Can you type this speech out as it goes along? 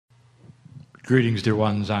Greetings, dear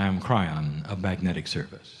ones. I am Kryon of Magnetic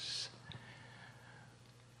Service.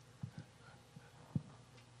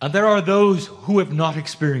 And there are those who have not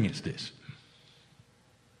experienced this.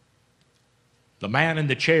 The man in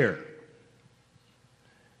the chair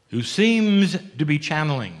who seems to be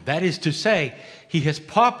channeling. That is to say, he has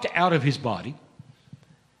popped out of his body.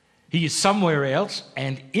 He is somewhere else,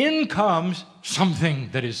 and in comes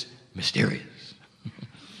something that is mysterious.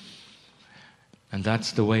 And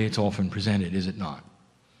that's the way it's often presented, is it not?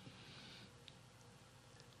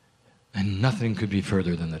 And nothing could be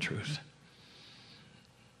further than the truth.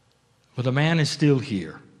 For the man is still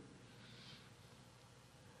here.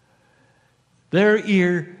 There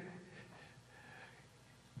are,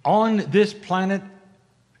 on this planet,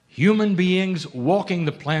 human beings walking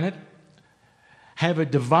the planet have a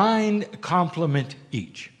divine complement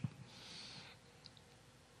each.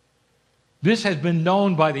 This has been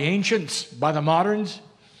known by the ancients, by the moderns.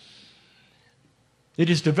 It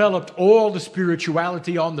has developed all the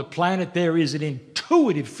spirituality on the planet. There is an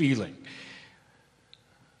intuitive feeling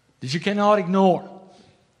that you cannot ignore,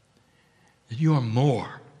 that you are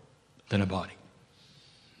more than a body.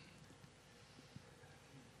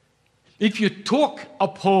 If you took a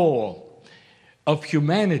poll of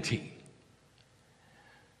humanity,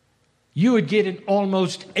 you would get an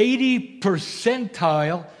almost 80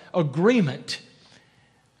 percentile agreement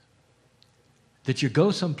that you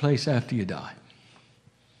go someplace after you die.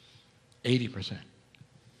 80%.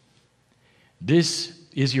 This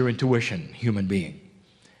is your intuition, human being.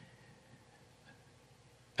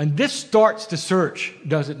 And this starts the search,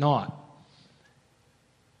 does it not,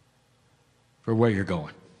 for where you're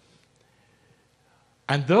going.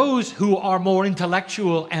 And those who are more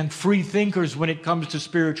intellectual and free thinkers when it comes to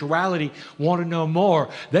spirituality want to know more.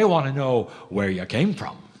 They want to know where you came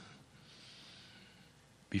from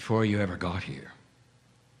before you ever got here.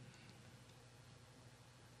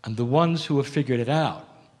 And the ones who have figured it out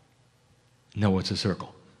know it's a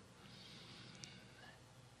circle.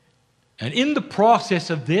 And in the process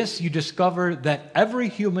of this, you discover that every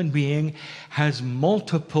human being has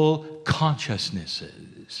multiple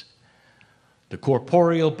consciousnesses. The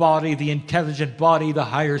corporeal body, the intelligent body, the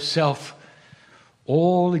higher self,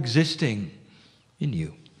 all existing in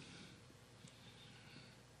you.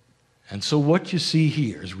 And so what you see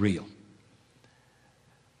here is real.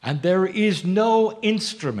 And there is no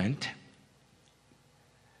instrument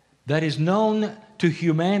that is known to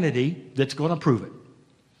humanity that's going to prove it.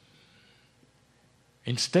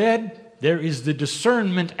 Instead, there is the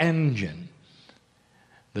discernment engine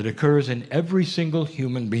that occurs in every single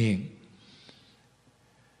human being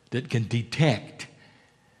that can detect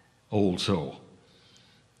old soul,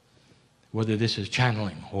 whether this is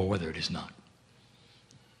channeling or whether it is not.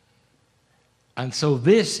 And so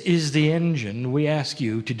this is the engine we ask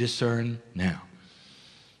you to discern now.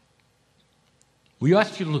 We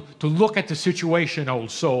ask you to look at the situation,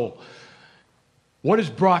 old soul. What has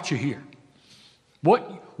brought you here?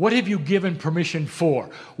 What have you given permission for?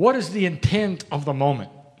 What is the intent of the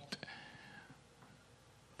moment?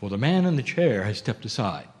 For the man in the chair has stepped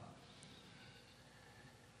aside.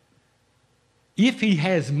 If he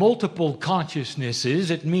has multiple consciousnesses,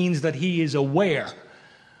 it means that he is aware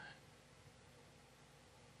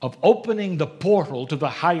of opening the portal to the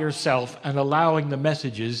higher self and allowing the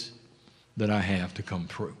messages that I have to come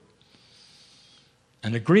through.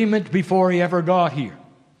 An agreement before he ever got here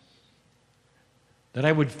that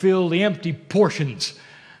I would fill the empty portions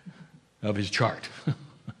of his chart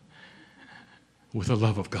with the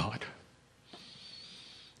love of God.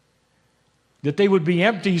 That they would be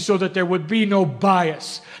empty so that there would be no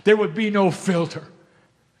bias, there would be no filter.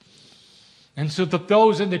 And so that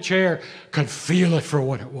those in the chair could feel it for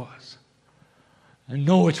what it was and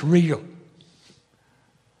know it's real.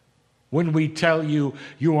 When we tell you,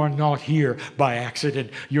 you are not here by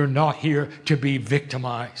accident, you're not here to be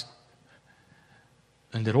victimized.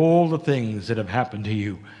 And that all the things that have happened to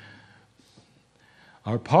you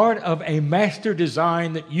are part of a master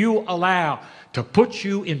design that you allow to put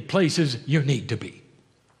you in places you need to be.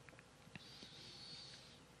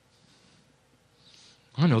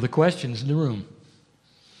 I know the questions in the room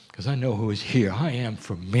because I know who is here. I am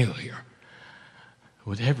familiar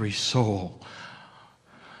with every soul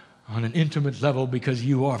on an intimate level because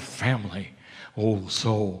you are family, old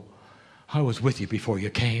soul. I was with you before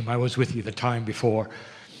you came. I was with you the time before.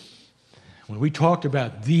 When we talked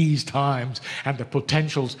about these times and the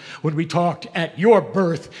potentials, when we talked at your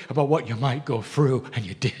birth about what you might go through, and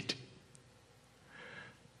you did.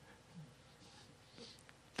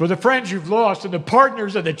 For the friends you've lost and the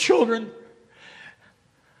partners and the children,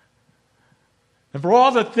 and for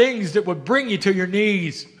all the things that would bring you to your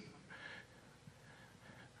knees,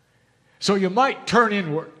 So you might turn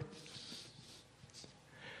inward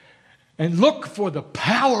and look for the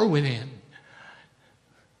power within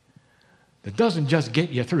that doesn't just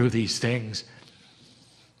get you through these things,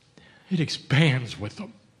 it expands with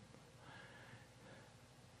them.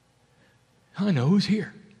 I know who's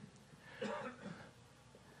here.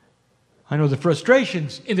 I know the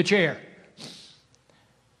frustrations in the chair.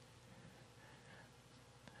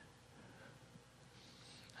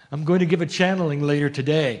 I'm going to give a channeling later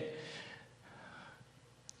today.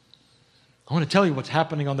 I want to tell you what's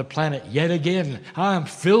happening on the planet yet again. I am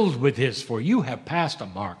filled with this, for you have passed a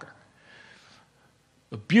marker.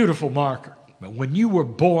 A beautiful marker. But when you were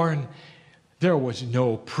born, there was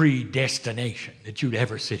no predestination that you'd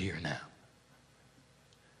ever sit here now.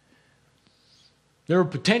 There are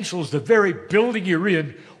potentials the very building you're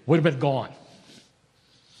in would have been gone.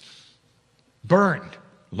 Burned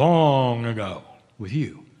long ago with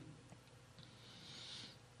you.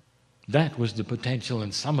 That was the potential,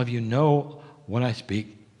 and some of you know what I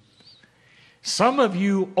speak. Some of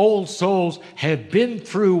you old souls have been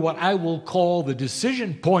through what I will call the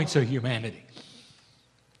decision points of humanity,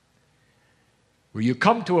 where you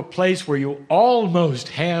come to a place where you almost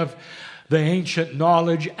have the ancient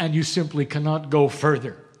knowledge and you simply cannot go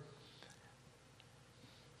further.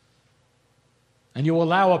 And you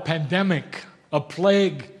allow a pandemic, a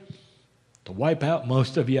plague, to wipe out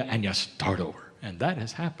most of you, and you start over. And that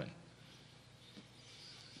has happened.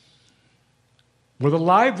 Where the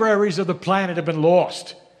libraries of the planet have been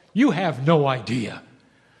lost, you have no idea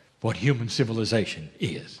what human civilization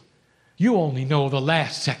is. You only know the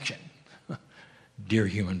last section, dear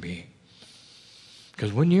human being.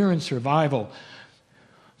 Because when you're in survival,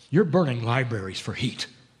 you're burning libraries for heat.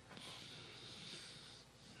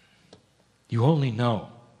 You only know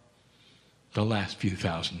the last few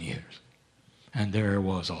thousand years. And there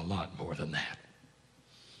was a lot more than that.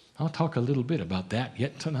 I'll talk a little bit about that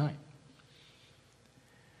yet tonight.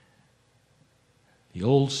 The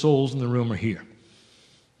old souls in the room are here.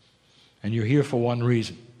 And you're here for one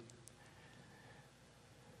reason.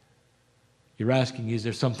 You're asking, is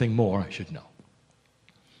there something more I should know?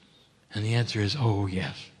 And the answer is, oh,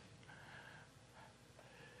 yes.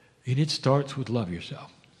 And it starts with love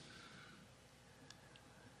yourself.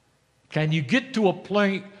 Can you get to a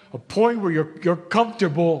point where you're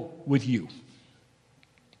comfortable with you?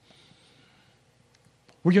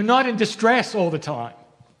 Where you're not in distress all the time?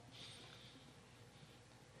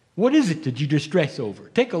 What is it that you distress over?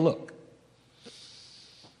 Take a look.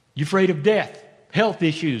 You're afraid of death, health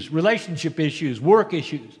issues, relationship issues, work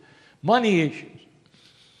issues, money issues.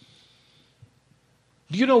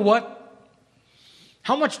 Do you know what?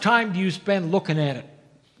 How much time do you spend looking at it?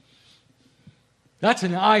 That's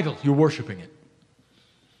an idol. You're worshiping it.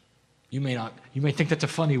 You may think that's a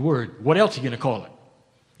funny word. What else are you going to call it?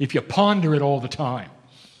 If you ponder it all the time.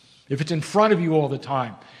 If it's in front of you all the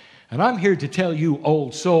time. And I'm here to tell you,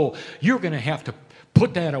 old soul, you're going to have to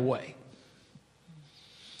put that away.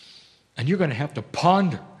 And you're going to have to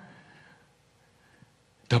ponder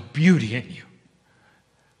the beauty in you.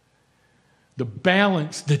 The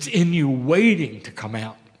balance that's in you waiting to come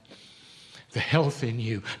out. The health in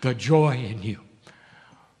you, the joy in you.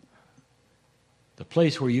 The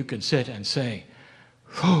place where you can sit and say,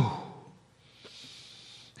 "Whew,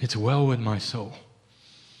 it's well with my soul.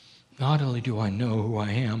 Not only do I know who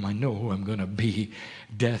I am, I know who I'm going to be.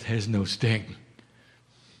 Death has no sting."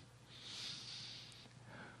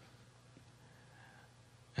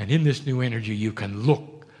 And in this new energy, you can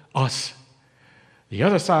look us, the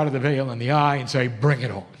other side of the veil, in the eye and say, bring it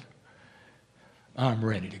on. I'm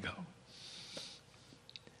ready to go.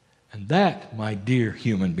 And that, my dear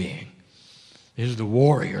human being, is the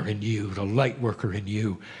warrior in you, the light worker in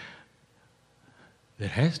you, that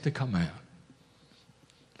has to come out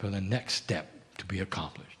for the next step to be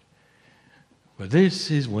accomplished. For this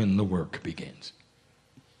is when the work begins.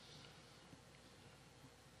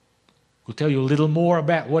 We'll tell you a little more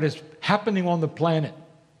about what is happening on the planet.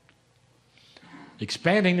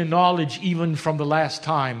 Expanding the knowledge even from the last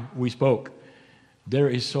time we spoke. There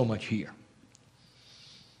is so much here.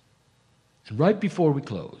 And right before we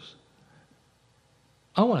close,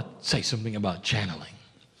 I want to say something about channeling.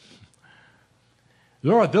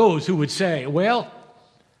 There are those who would say, well,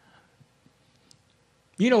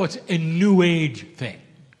 you know, it's a new age thing,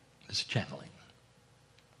 this channeling.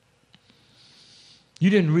 You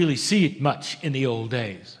didn't really see it much in the old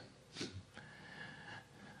days.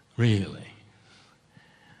 Really.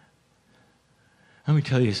 Let me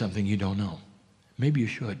tell you something you don't know. Maybe you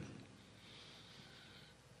should.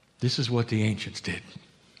 This is what the ancients did.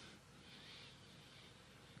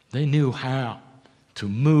 They knew how to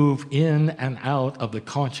move in and out of the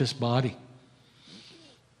conscious body.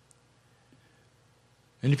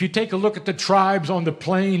 And if you take a look at the tribes on the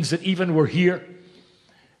plains that even were here,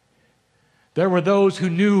 there were those who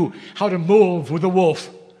knew how to move with a wolf,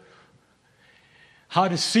 how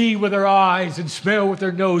to see with their eyes and smell with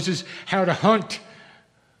their noses, how to hunt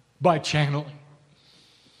by channeling.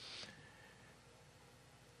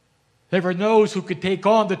 There were those who could take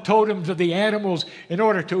on the totems of the animals in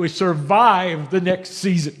order to survive the next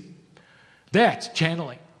season. That's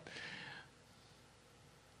channeling.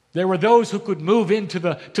 There were those who could move into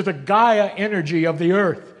the Gaia energy of the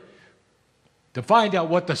earth to find out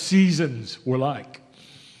what the seasons were like,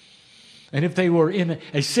 and if they were in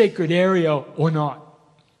a sacred area or not.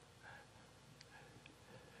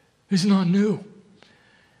 It's not new.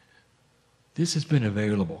 This has been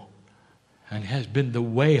available and has been the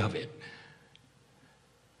way of it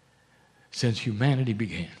since humanity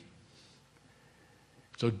began.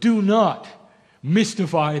 So do not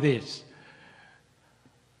mystify this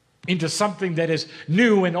into something that is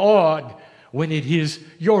new and odd when it is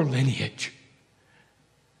your lineage,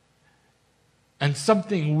 and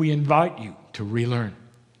something we invite you to relearn.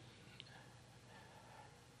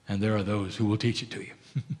 And there are those who will teach it to you.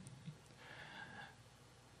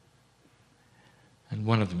 And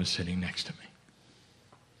one of them is sitting next to me.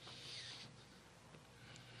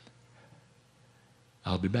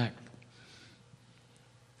 I'll be back.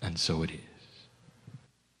 And so it is.